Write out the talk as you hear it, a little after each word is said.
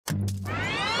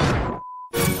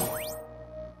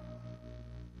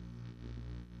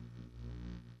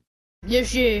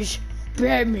This is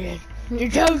Batman, the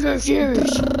Telltale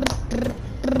series.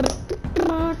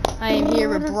 I am here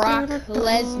with Brock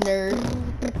Lesnar.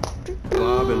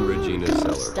 Bob and Regina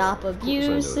Seller. Stop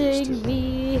abusing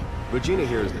me. Regina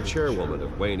here is the chairwoman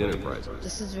of Wayne Enterprises.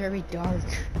 This is very dark.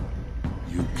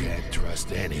 You can't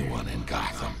trust anyone in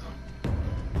Gotham.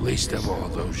 Least of all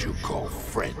those you call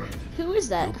friend. Who is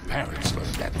that? Your parents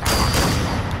learned that.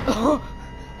 Oh,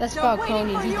 that's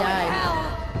Falcone. He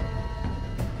died.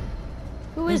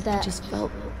 Who is I that? just felt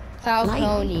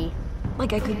Falcone.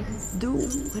 like I could do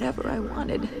whatever I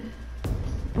wanted.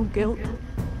 No guilt,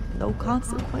 no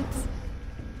consequence.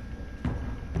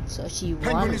 So she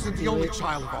Penguin wanted isn't to the do only it.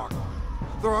 child of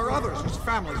Arkham. There are others whose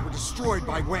families were destroyed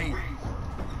by Wayne.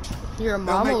 Your They'll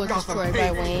mama make was Gotham destroyed pay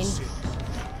by for Wayne. his sins.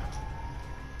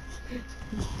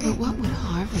 But what would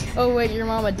Harvey? Oh wait, your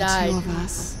mama The died. two of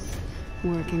us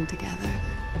working together.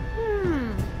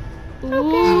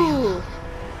 Ooh.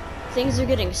 Things are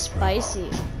getting spicy.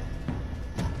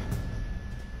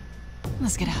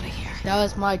 Let's get out of here. That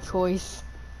was my choice.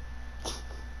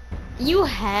 You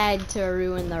had to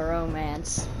ruin the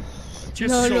romance.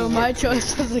 No, my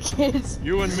choice was the kids.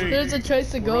 You and me. There's a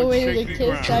choice to we're go on away to the shaky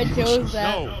kids. ground. I chose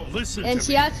that. No, listen And to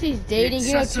she me. actually is dating,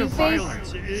 you know, Excessive Two-Face.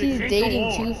 violence, it She's can't dating go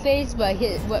on. Two-Face,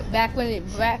 but back when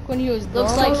he was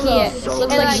Looks normal, like so-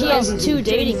 she has two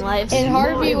dating lives. And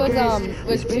Harvey was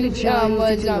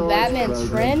Batman's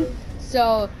friend.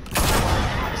 So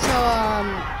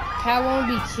Catwoman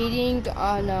would be cheating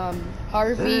on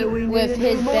Harvey with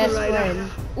his best friend.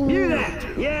 Do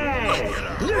that!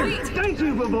 Yes! Thank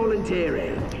you for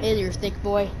volunteering. Hey, you're thick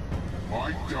boy.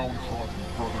 My downtrodden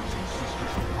brothers and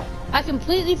sisters of Gotham. I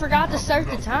completely forgot to start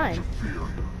the time.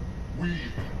 We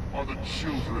are the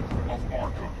children of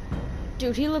Arkham.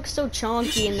 Dude, he looks so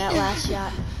chonky in that last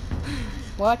shot.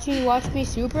 Watch me,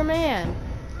 Superman.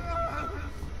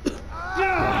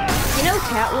 You know,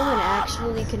 Catwoman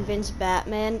actually convinced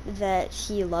Batman that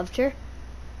he loved her.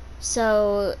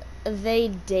 So they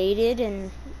dated, and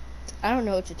I don't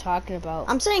know what you're talking about.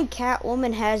 I'm saying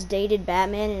Catwoman has dated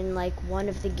Batman in like one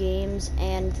of the games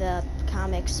and the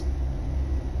comics.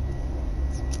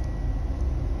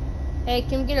 Hey,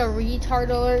 can we get a retard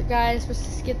alert, guys? Let's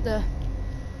just get the...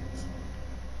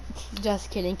 Just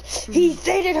kidding. He's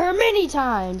dated her many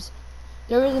times!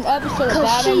 There was an episode of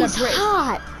Cause Batman she's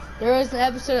hot. There was an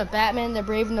episode of Batman the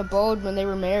Brave and the Bold when they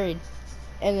were married.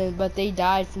 But they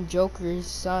died from Joker's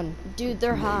son. Dude,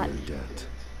 they're hot. You're in debt.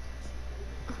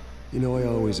 You know, I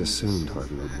always assumed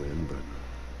Harvey would win,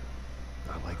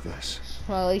 but not like this.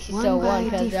 Well, at least he One still by won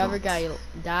because the other default.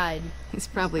 guy died. He's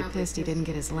probably pissed he didn't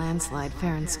get his landslide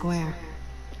fair and square.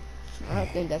 I don't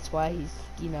think that's why he's,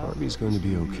 you know... Harvey's going to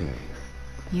be okay.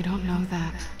 You don't know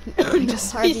that. I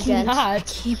just Harvey He's Dent. not.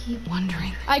 keep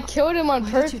wondering. I killed him on Why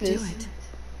did purpose. you do it?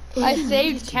 I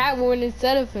saved Catwoman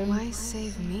instead of him. Why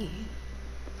save me?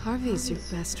 Harvey's your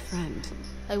best friend.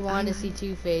 I wanted to see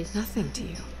Two-Face. Nothing to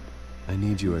you. I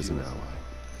need you as an ally.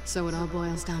 So it all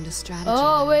boils down to strategy.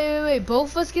 Oh, then. wait.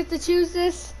 Both of us get to choose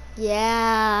this?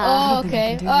 Yeah. Oh, hoping we okay.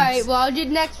 can do Alright, this. well, I'll do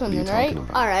the next one What are you then, right? talking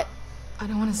about? Alright. I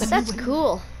don't want to see That's you.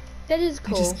 cool. That is I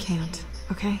cool. just can't,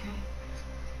 okay?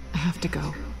 I have to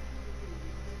go.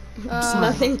 I'm sorry.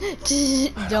 Nothing.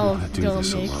 Don't wanna do make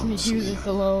this me alone, do Selena. this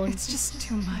alone. It's just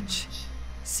too much.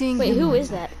 Seeing Wait, him who like is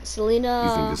that? You think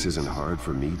Selena. this isn't hard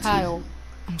for me to... Kyle.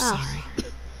 I'm Oh. sorry.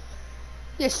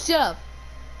 Yeah, shut up.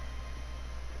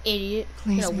 Idiot.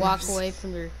 Please, Gonna walk nurse. away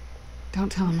from your...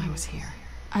 Don't tell him I was here.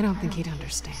 I don't think he'd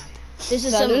understand. This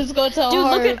is So some. let's Dude, go tell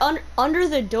look Harv. at under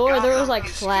the door. There was like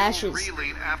flashes.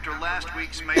 Reeling after last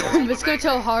week's mayoral Let's go debate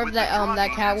tell Harv with that, the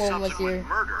that drugging Catwoman and was subsequent here.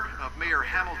 murder of Mayor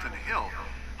Hamilton Hill.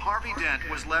 Harvey Dent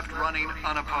was left running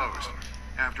unopposed.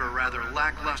 After a rather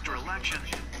lackluster election,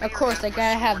 Of course, I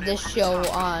gotta have this show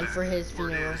on for his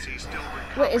word funeral. is he's still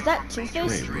Wait, is that recovering.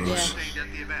 Two-Face? Wait, Yeah. Stayed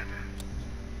at the event.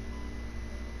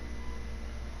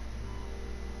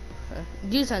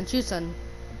 Choose son.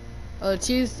 Oh,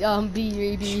 choose,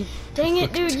 B. Dang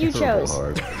it, dude, you Terrible, chose.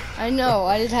 Harv. I know,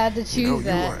 I just had to choose You know, you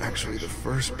that. are actually the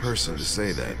first person to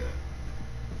say that.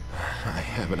 I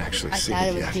haven't actually I seen thought it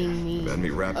it was yet. being mean. You've had me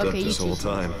wrapped up Okay, you this whole choose.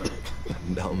 time.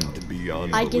 Numbed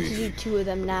beyond I get to belief. do two of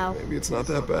them now. Maybe it's not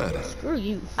that bad. Screw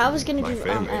you. I was gonna My do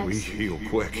family, we X. heal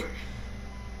quick.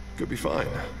 Could be fine.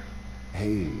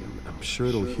 Hey, I'm sure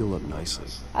it'll heal up nicely.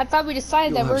 I thought we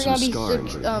decided You'll that we're have gonna some be scarring,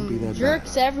 but it won't be that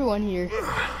jerks to everyone here.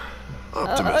 Oh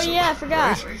Optimism. yeah, I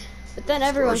forgot. right? But then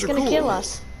everyone's Stars are gonna kill cool.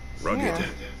 us. Rugged. Yeah.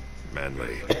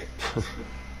 Manly.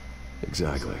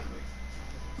 Exactly.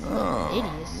 Oh,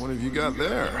 Idiots. what have you got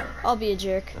there? I'll be a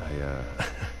jerk.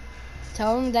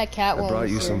 Tell him that I Catwoman brought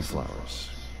you was some here. flowers.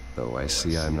 Though I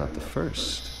see I'm not the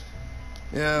first.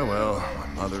 Yeah, well, my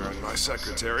mother and my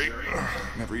secretary.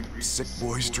 Every sick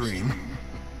boy's dream.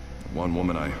 The one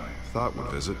woman I thought would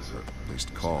visit, or at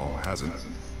least call, hasn't.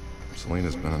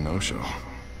 Selena's been a no-show.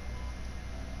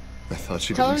 I thought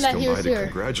she'd Tell at him least that come he by was to here.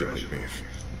 congratulate me, if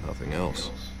nothing else.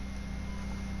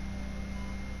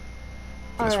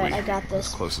 Alright, I got As this.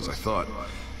 close as I thought.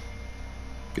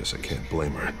 Guess I can't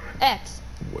blame her. X.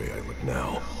 The way I look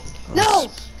now. No!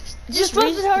 Just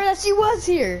roasted her that she was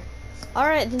here.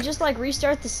 Alright, then just like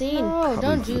restart the scene. No, Probably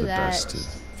don't for do the that. best to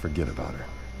forget about her.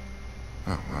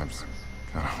 Oh, I was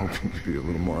kind of hoping you'd be a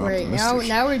little more Right, optimistic.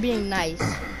 now we're being nice.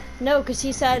 No, because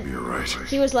he said, You're right.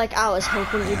 he was like, I was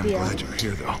hoping you'd I'm be glad you're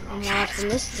here, though. more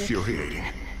optimistic. Infuriating.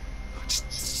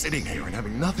 Just sitting here and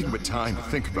having nothing but time to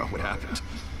think about what happened.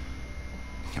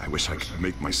 I wish I could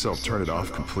make myself turn it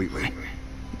off completely.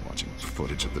 Watching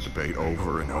footage of the debate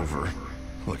over and over.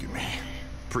 Look at me,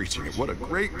 preaching it. What a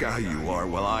great guy you are,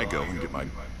 while I go and get my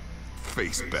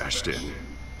face bashed in.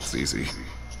 It's easy.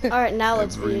 Alright, now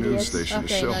let's be Every news idiots. station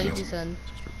is Okay, now showing you it. do son.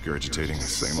 Regurgitating the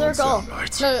same Circle. old sound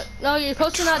bites. No, you're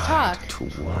supposed to not talk. To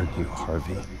warn you,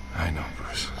 Harvey. I know,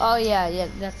 Bruce. Oh yeah,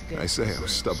 that's I good. say I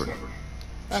was stubborn.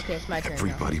 Okay, it's my turn now.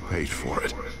 Everybody paid for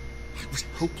it. I was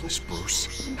helpless,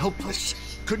 Bruce.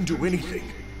 Helpless. Couldn't do anything.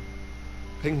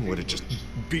 Ping would have just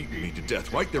beaten me to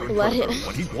death right there in Let front of it- her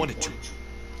when he wanted to.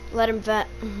 Let him vet.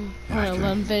 I I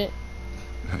love it.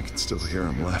 can still hear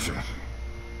him laughing.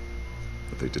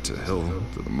 What they did to Hill,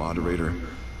 to the moderator,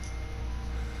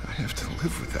 I have to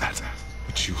live with that.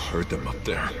 But you heard them up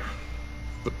there.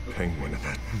 The Penguin and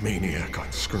that maniac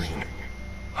on screen.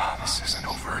 This isn't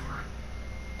over.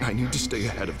 I need to stay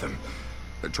ahead of them.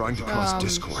 They're trying to cause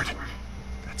discord.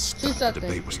 That stuff, the something.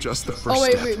 debate was just the first Oh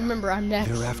wait, step. remember I'm next.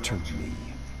 They're after me.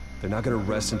 They're not gonna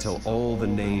rest until all the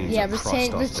names Yeah, are let's crossed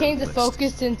change, off let's their change the list.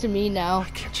 focus into me now. I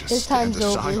can't just His stand time's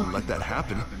aside over. and let that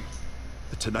happen.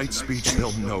 The tonight speech,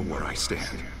 they'll know where I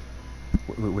stand.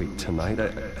 Wait, tonight? I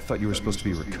thought you were supposed to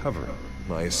be recovering.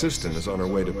 My assistant is on her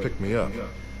way to pick me up.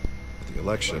 At the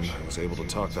election, I was able to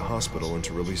talk the hospital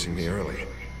into releasing me early.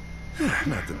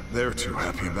 Not that they're too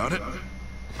happy about it.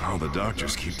 All the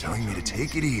doctors keep telling me to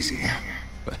take it easy.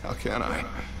 But how can I?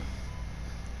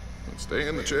 Stay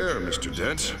in the chair, Mr.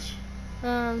 Dent. Dude,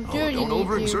 Oh, you don't need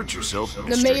overexert to. yourself, The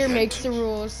Mr. mayor Dent. makes the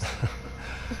rules.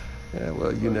 Yeah,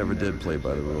 well, you never did play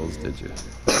by the rules, did you?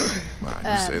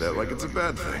 You say that like it's a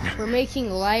bad thing. We're making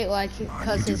light like You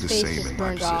because do his the face same is in my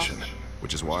burned off. position,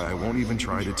 which is why I won't even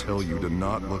try to tell you to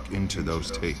not look into those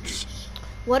tapes.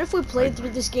 What if we played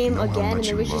through this game know how again and much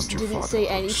then you we loved just your didn't father, say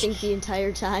Bruce. anything the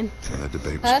entire time? That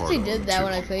debate was I actually hard on did that you,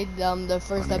 when I too. played the first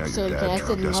Finding out episode your again. I dad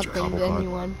said drugged Esther nothing to Cobblepot,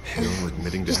 anyone. Hill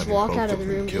admitting to Just having walk both out of of the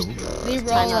them room, just- killed. They were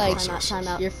Time all out, like, time out, time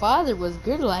out. your father was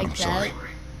good like I'm that. sorry.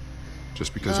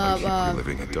 Just because I keep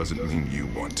reliving it doesn't mean you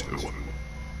want to.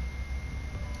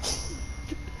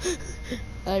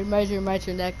 My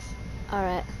turn next.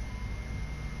 Alright.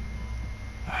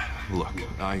 Look,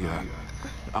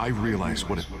 I realize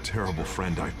what a terrible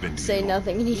friend I've been to Say you.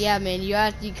 nothing. Yeah, man, you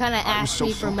kind of I was asked so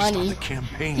me for focused on money. the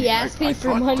campaign. He asked me I for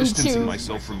thought money, distancing too.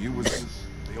 myself from you was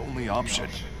the only option.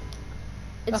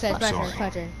 It's Okay, fun. my turn, Sorry. my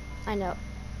turn. I know.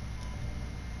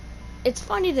 It's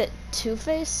funny that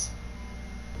Two-Face,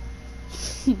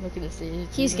 Look at this.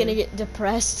 he's gonna get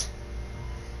depressed.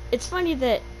 It's funny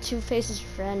that Two-Face is your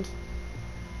friend.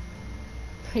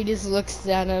 He just looks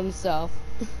at himself.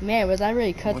 Man, was I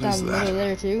really cut What down is the that? middle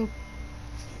there too?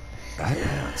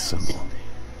 That symbol.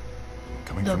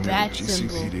 Coming The from bat the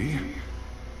symbol. GCPD?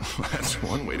 That's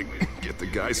one way to get the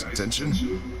guy's attention.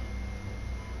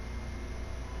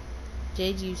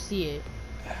 Jay, do you see it?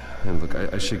 And look,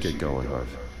 I should get going, Harv.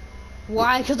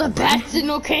 Why? Because the bat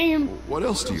signal came. What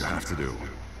else do you have to do?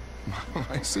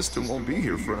 My assistant won't be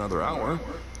here for another hour.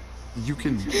 You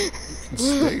can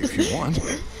stay if you want.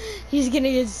 He's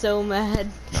gonna get so mad.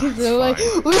 He's so like,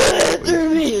 fine. what after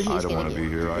me? I don't want to be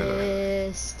here either.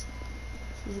 Pissed.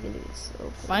 He's gonna get so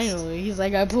pissed. Finally, he's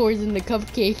like, I poisoned the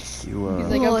cupcakes. He's You,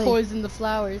 like, I Boy. poisoned the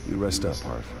flowers. you rest up,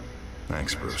 Harv.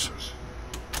 Thanks, Bruce.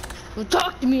 Don't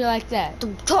talk to me like that.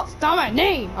 Don't talk. It's not my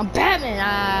name. I'm Batman.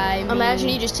 I mean, Imagine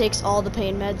he just takes all the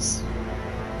pain meds.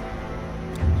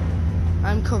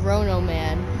 I'm Corona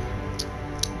Man.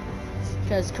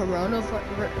 Because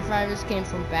coronavirus came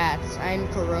from bats. I'm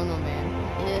Corona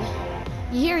Man.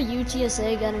 Yeah. You hear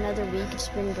UTSA got another week of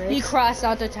spring break? He crossed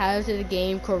out the title to the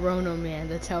game Corona Man,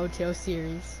 the Telltale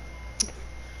series.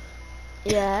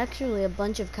 Yeah, actually, a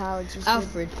bunch of colleges.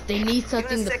 Alfred, they need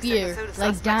something to fear,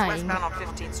 like dying. Westbound on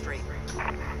 15th Street.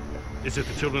 Is it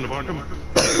the children of Arkham?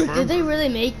 Did they really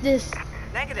make this?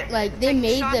 Negative. Like, they Taking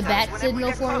made shots the at us bat whenever we signal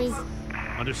get for me? close.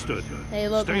 Understood. Hey,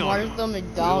 look, Stay on Martha it. We'll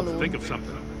McDonald. think of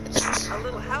something. A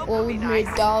little help What would be would nice.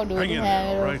 McDonald Hang in have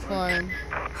there, all on right? farm?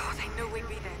 Oh, they knew we'd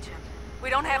be there, Jim. We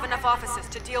don't have enough officers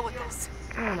to deal with this.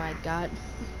 Oh my god.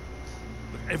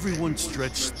 Everyone's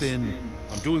stretched thin.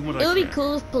 I'm doing what It would I be can.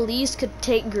 cool if police could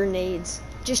take grenades,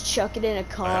 just chuck it in a I have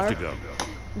car, to go.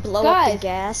 blow up the Guys.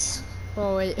 gas.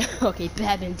 Oh wait, okay,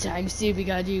 Batman time. See what we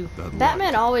gotta do. That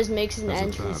Batman light always makes an has a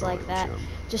entrance bad like oil, that. Jim.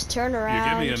 Just turn You give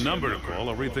around. me a number to call,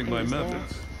 I'll rethink my Who's that?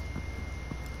 methods.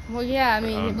 Well, yeah, I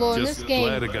mean, I'm well, in just this game,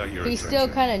 glad I got your he's still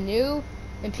attention. kind of new,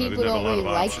 and people didn't have a don't lot really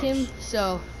of like him. options.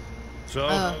 So,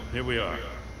 So, here we are.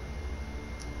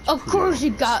 of course,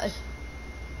 you got.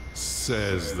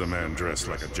 Says the man dressed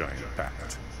like a giant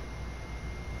bat.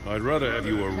 I'd rather have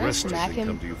you arrested smack than him?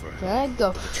 come to you for Can help. I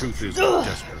go? The truth is, I'm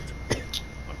desperate.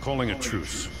 I'm calling a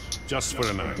truce. Just for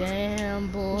tonight. Damn,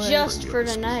 boy. Just for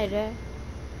tonight, eh?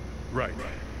 Right.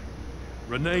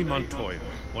 Renee Montoya,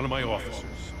 one of my officers.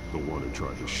 The one who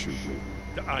tried to shoot me.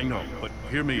 I know, but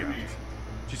hear me out.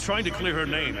 She's trying to clear her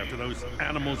name after those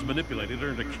animals manipulated her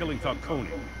into killing Falcone.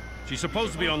 She's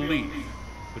supposed to be on leave,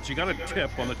 but she got a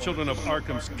tip on the Children of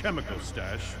Arkham's chemical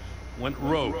stash, went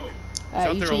rogue. She's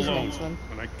out you there choose alone, next one.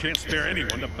 and I can't spare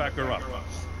anyone to back her up.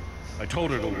 I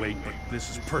told her to wait, but this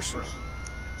is personal.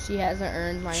 She hasn't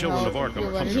earned my Children help. of Arkham You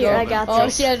are let her coming go. Here, I got Oh,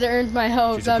 this. she hasn't earned my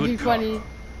help. She's a That'd good be funny. cop.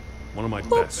 One of my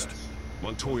best.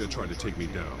 Montoya tried to take me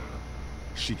down.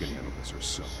 She can handle this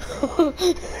herself. Thought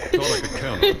I could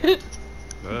count on her.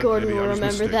 But Gordon maybe I will was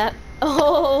remember mistaken. that.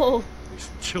 Oh, These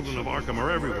Children of Arkham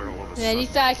are everywhere all of a Man, sudden. he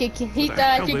thought I could. He Where the thought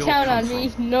I hell could they all count come on me.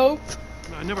 from? Nope.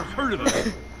 I never heard of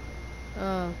them.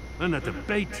 Uh, And that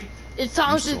debate. it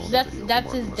sounds You just saw that's the video that's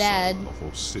from his Arkham dad. Asylum. The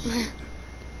whole city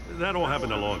did. That all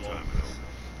happened a long time ago.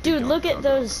 dude, look at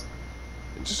those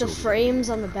And so the did frames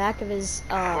on the back of his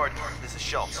Gordon, this is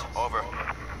Schultz. Over.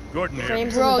 Gordon here.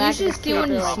 frames on Bro, the you back should of see when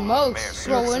he his paper. smokes.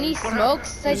 Bro, when he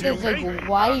smokes, it's like Is he this like okay?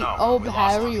 white, oh, We lost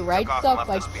how him. he Took writes off and stuff left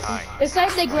like us behind. it's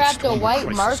like they grabbed a Storm of white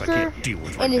crisis I marker can't deal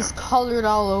with right and it's now. colored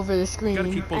all over the Gotta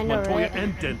screen. keep both I know, Montoya right?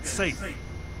 and Dent safe.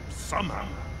 Somehow.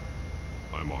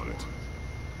 I'm on it.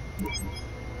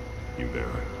 You there?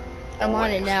 I'm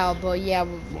on it now, but yeah,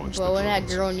 Launch but the when that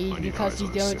drones. girl I needs need because eyes she's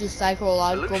on the dealing with city.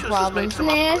 psychological Lucius has problems, made some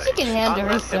man, she upgrades. can handle I'll let him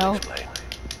herself. explain.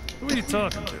 Who are you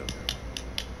talking to?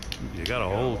 You got a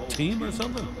whole team or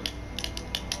something?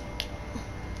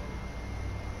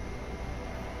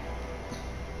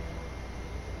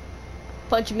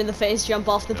 Punch him in the face, jump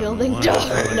off the Yeah, building. no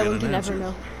wonder I No got one an can ever answer.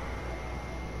 know.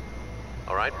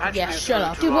 All right, patch Yeah, you shut through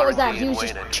up. to Dude, what was that? R&D He was and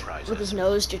just Wayne Enterprises. with his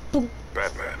nose, just boom.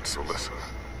 Batman, so listen.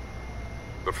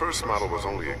 The first model was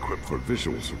only equipped for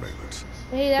visual surveillance.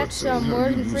 Hey, that's but seeing how you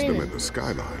Morgan used them Freeman. at the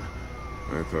skyline,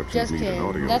 I thought Just you'd need an kidding.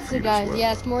 audio That's the feed guy. as well.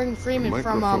 Yeah, it's Morgan Freeman The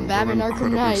from microphones are Batman Arkham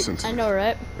incredibly Knight. sensitive. I know,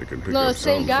 right? They can pick No, up the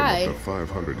same sounds guy. from up to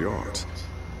 500 yards.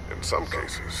 In some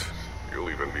cases, you'll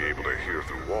even be able to hear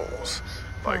through walls,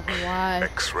 like Why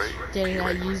X-ray didn't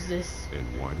I peering. use this? And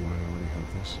why didn't I already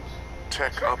have this?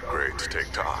 Tech upgrades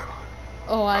take time.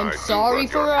 Oh, I'm I do sorry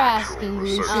want for your asking, actual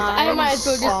Lucius. research I I'm might as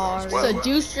well sorry. just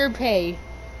seduce your pay.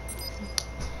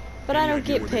 But I don't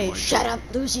idea get where they paid. might Shut go? up,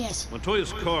 Lucius.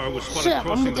 Montoya's car was spotted Shut up,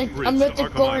 crossing I'm the with bridge I'm with to the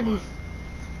Arkham Gordon. Island.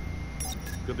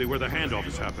 Could be where the handoff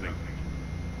is happening.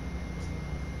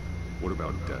 What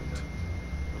about Dent?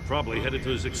 We're probably headed to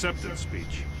his acceptance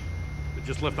speech. We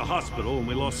just left the hospital and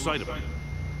we lost sight of him.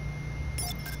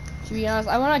 To be honest,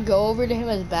 I want to go over to him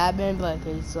as Batman, but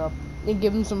it's up and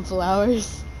give him some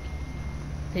flowers.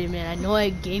 Hey man, I know I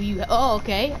gave you. Oh,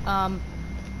 okay. No,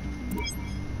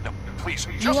 please,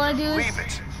 You just wanna do this? leave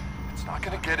it. It's not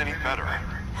gonna get any better.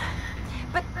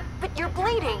 But you're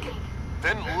bleeding.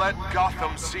 Then let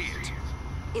Gotham see it.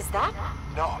 Is that?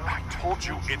 No, I told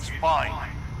you it's fine.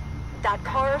 That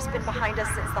car's been behind us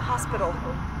since the hospital.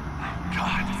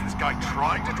 God, is this guy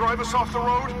trying to drive us off the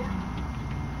road?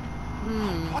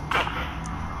 What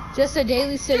the? Just a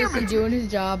daily citizen doing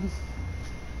his job.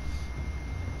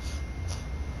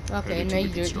 Okay, Headed now to you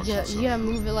the do it. construction You gotta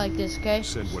site. move it like this, okay?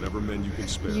 Send whatever men you can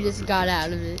spare. You just after got Dent.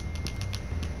 out of it.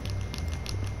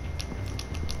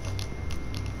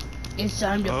 It's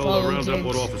time to I'll follow round up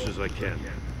what Dent. officers I can.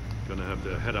 Gonna have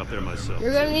to head out there myself.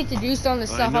 You're gonna need to do some of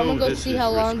the I stuff. I'm know gonna go this see is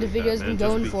how long the risky, video's Batman. been Just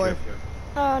going be for. careful.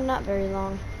 Oh, not very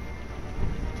long.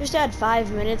 Just add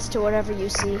 5 minutes to whatever you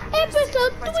see.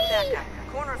 Episode Let's back 3! up.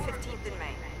 Corner of 15th and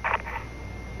Main.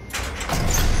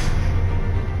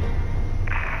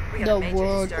 We got The a major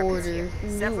World disturbance Order. here.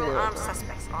 New Several World armed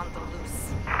suspects on the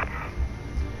loose.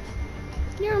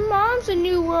 Your mom's a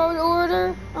new world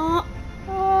order.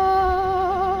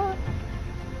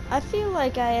 I feel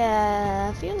like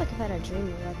I've had a dream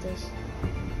about this.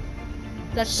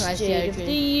 That's my State of the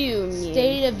Union.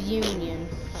 State of Union.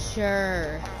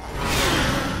 Sure.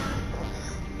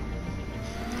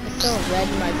 It's still red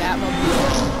in my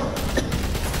Batmobile.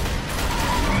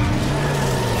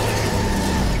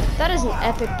 That is an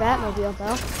epic Batmobile,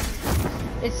 though.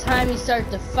 It's time you start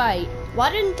the fight. Why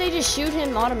didn't they just shoot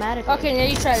him automatically? Okay, now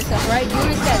you try this stuff, right? Do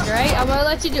what it says, right? I'm gonna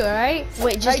let you do it, right?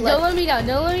 Wait, just right, don't let me down.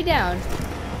 Don't let me down.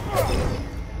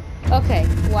 Okay.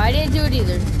 Well, I didn't do it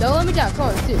either. Don't let me down. Come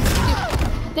on, do.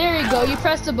 There you go. You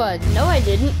pressed the button. No, I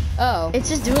didn't. Oh. It's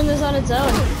just doing this on its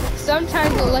own.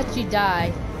 Sometimes it'll let you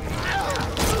die.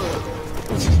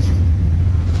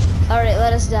 Alright,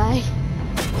 let us die.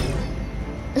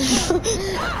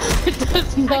 It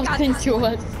does nothing to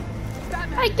us.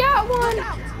 I got one.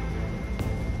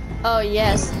 Oh,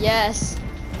 yes, yes.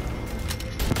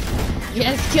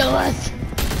 Yes, kill us.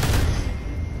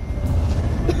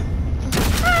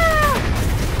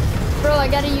 Bro, I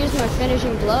gotta use my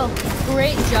finishing blow.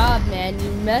 Great job, man. You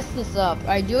messed this up.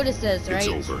 Alright, do what it says, right?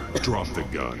 It's over. Drop the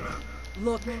gun.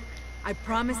 Look, I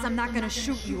promise I'm not gonna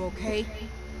shoot you, okay?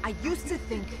 I used to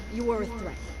think you were a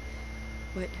threat,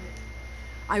 but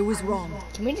I was wrong.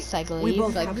 Can we just cycle We leave?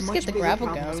 both Like, have just much get the bigger grapple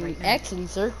problems gun. right now. X and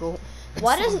circle.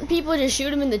 Why doesn't people just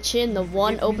shoot him in the chin, the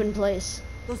one open place?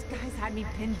 Those guys had me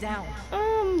pinned down.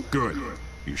 Good.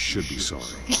 You should be sorry.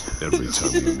 Every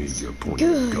time we meet, you're pointing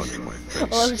a gun in my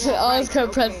face. I was gonna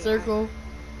press circle.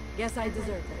 Guess I deserve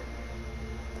it.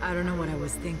 I don't know what I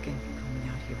was thinking coming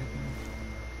out here alone.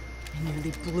 I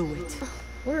nearly blew it.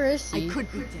 Where is I she?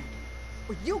 could be dead.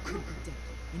 Or you could be dead.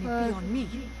 And it'd be on me.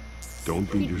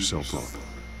 Don't beat yourself up.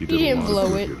 You You did a didn't lot blow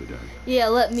of good it. here today. Yeah,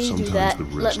 let me do Sometimes that. the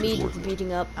risk Let me is do worth the it.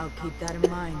 beating up. I'll keep that in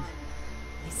mind.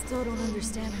 I still don't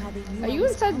understand how they knew Are I you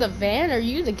was inside the van or are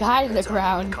you the guy in the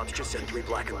ground? Cops just sent 3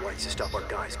 black and whites to stop our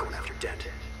guys going after Dent.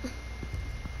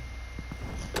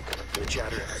 The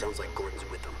chatter sounds like Gordon's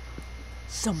with them.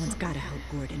 Someone's gotta help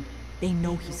Gordon. They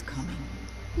know he's coming.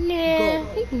 Nah, Go.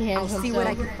 he can handle I'll see himself. what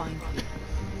I can find.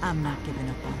 I'm not giving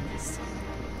up on this.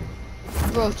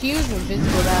 Bro, she was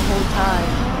invisible that whole time.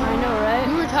 I know, right?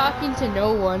 You were talking to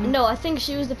no one. No, I think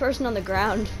she was the person on the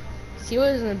ground. She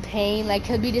was in pain. Like,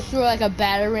 could we just throw like a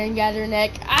batarang at her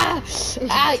neck? Ah!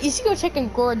 Ah! You should go check on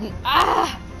Gordon.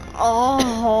 Ah!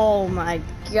 Oh my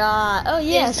god. Oh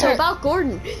yeah, It's so her. about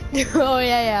Gordon. Oh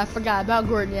yeah, I forgot about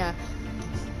Gordon. Yeah.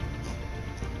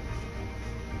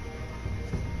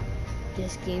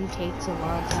 This game takes a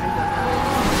long time to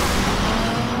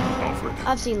Alfred.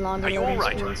 I've seen longer Are you loading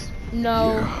alright? screens.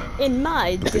 No. In my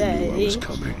I knew I day, was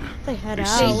coming. they had They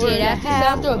hours said They did. and a After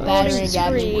half a loading batarang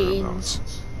at me. screens. Whereabouts.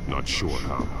 Not sure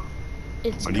how.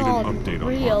 It's I need an called update on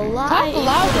real Harvey. Talk life.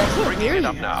 louder. I can't Bringing hear it you.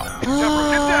 up now.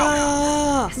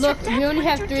 Look, we only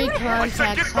have 3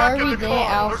 contacts: Harvey, Dent,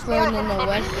 Alfred, and the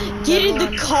West. And Get in the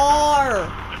everyone- car!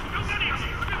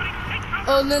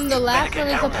 Oh, and then the last one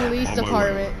is the police On my way.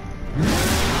 department.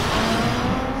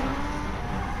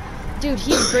 Dude,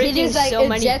 he's He breaking just like so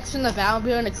many. ejects from the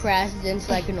Batmobile and it crashes into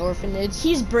like an orphanage.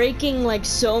 He's breaking like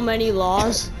so many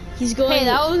laws. He's going. Hey,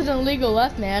 that was an illegal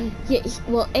left, man. Yeah,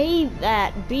 well, A,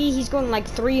 that. B, he's going like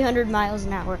 300 miles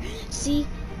an hour. C,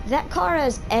 that car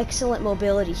has excellent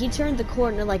mobility. He turned the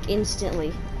corner like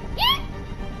instantly.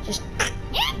 Just.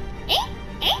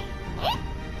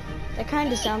 That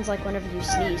kind of sounds like whenever you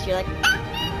sneeze. You're like.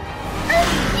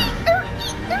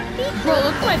 Bro,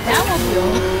 look at my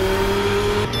Batmobile.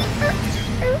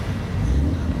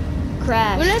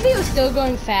 Crash. Whenever he was still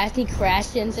going fast, he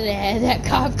crashed into the head of that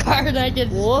cop car and I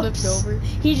just Whoops. flipped over.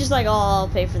 He's just like, oh, I'll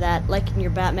pay for that. Like in your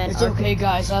Batman. It's Arkham. okay,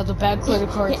 guys. I have the bad credit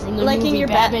card from the Like in movie your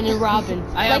Batman and Robin.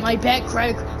 I have my Like- bad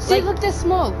credit card. See, like- look at the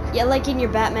smoke. Yeah, like in your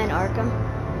Batman Arkham.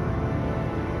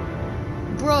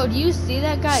 Bro, do you see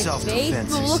that guy's face? Self-defense,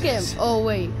 Bro, he look at him. says. Oh,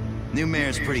 wait. New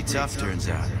mayor's pretty tough, turns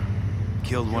out.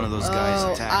 Killed one of those guys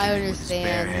Oh, attacking I him with his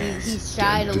bare understand. hands. He's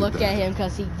shy to Dent did look that. at him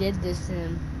because he did this to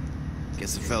him.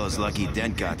 Guess the fella's lucky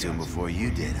Dent got to him before you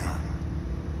did, huh?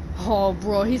 Oh,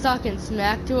 bro, he's talking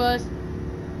smack to us.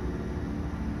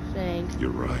 Thanks. You're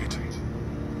right.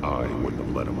 I wouldn't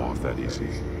have let him off that easy.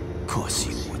 Of course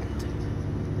you wouldn't.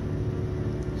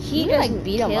 He You doesn't like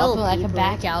beat him kill up in like a people.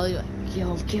 back alley. Like,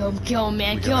 kill him,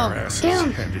 man, We kill got our him. asses Kill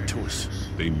him. handed to us.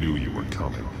 They knew you were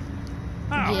coming.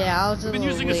 How? Yeah, I was a We've been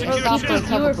little using a late. I secure stopped for a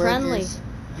channel. You were couple friendly. burgers.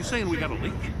 You saying we got a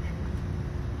leak?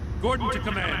 Gordon to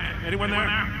command. Anyone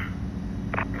there?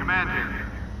 Command here.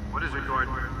 What is it,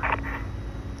 Gordon?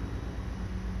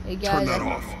 Hey, Turn guys, that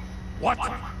off. What?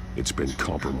 It's been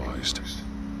compromised.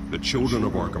 The children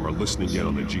of Arkham are listening in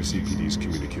on the GCPD's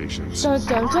communications. Dun,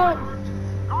 dun, dun.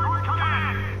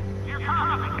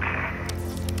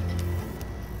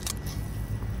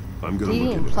 I'm gonna He look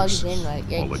didn't into plug this. it in right.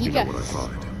 Yeah, I'll let he you know got. what I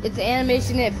find. It's the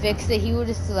animation that fixed it. He would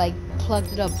just like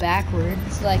plugged it up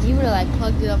backwards. Like, he would have, like,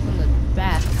 plugged it up from the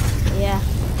back. Yeah.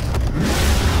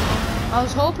 I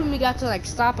was hoping we got to, like,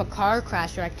 stop a car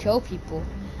crash or, like, kill people.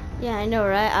 Yeah, I know,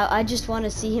 right? I just want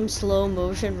to see him slow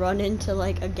motion run into,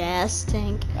 like, a gas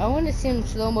tank. I want to see him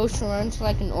slow motion run to,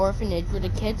 like, an orphanage where the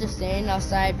kids are standing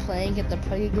outside playing at the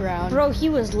playground. Bro, he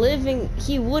would have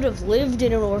lived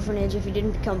in an orphanage if he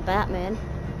didn't become Batman.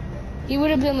 He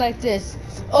would have been like this.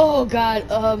 Oh, God,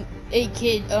 hey,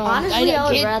 kid, honestly,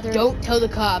 I would rather... Don't tell the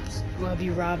cops. You want to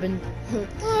be Robin?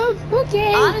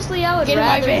 Okay. Honestly, I would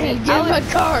rather... Get in my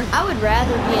car. I would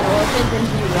rather be an orphan than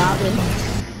be Robin.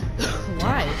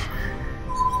 Why?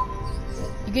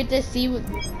 You get to see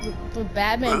what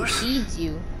Batman feeds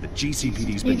you. The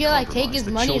GCPD's You been can, like, take his compromised.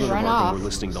 The money and children run of Arkham off. were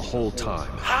listening the whole time.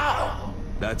 How?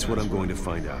 That's what I'm going to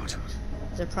find out.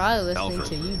 They're probably listening Alfred,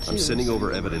 to you too. I'm sending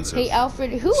over evidence Hey, of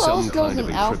Alfred, who some else knows kind an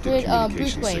of Alfred? encrypted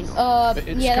Bruce communication Wayne. signal. It's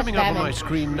Yeah, that's coming up on Batman. my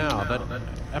screen now, but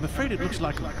I'm afraid it looks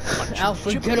like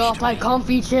Alfred, get off my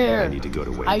comfy chair. I need to go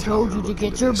to Wayne I told Tower you and to look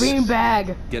get into your this.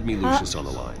 beanbag. Get me Lucius on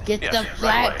the line. Get Yes, the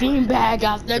right flat beanbag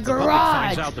out the If the public garage.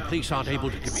 finds out the police aren't able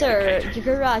to Sir, communicate.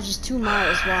 your garage is 2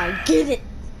 miles wide. Get it!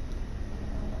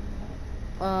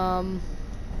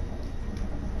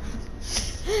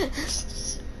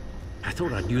 I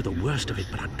thought I knew the worst of it,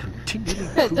 but I'm continually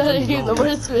I thought I knew the proving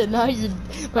worst of it. Now you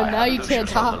can't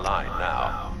Lucius on the talk. line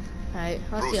now. Alright,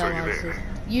 I'll Bruce, see how are you long this is. there?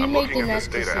 You I'm make looking the at next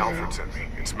this data decision. Alfred sent me.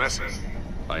 It's messy.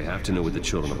 I have to know what the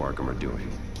children of Arkham are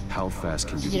doing. How fast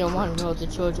can you You don't want to know what the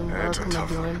children It's a are tough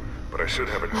doing. one, but I should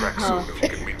have it cracked soon if you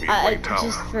can meet me at Wayne Tower.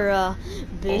 Just for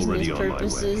business Already on my way.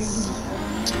 purposes.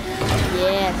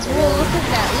 Yeah, it's Whoa, look at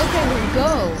that. Look at him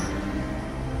go.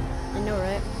 I know,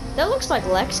 right? That looks like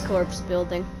LexCorp's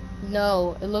building.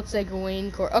 No, it looks like a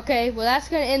Wayne Court. Okay, well that's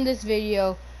gonna end this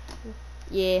video.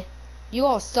 Yeah. You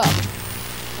all suck.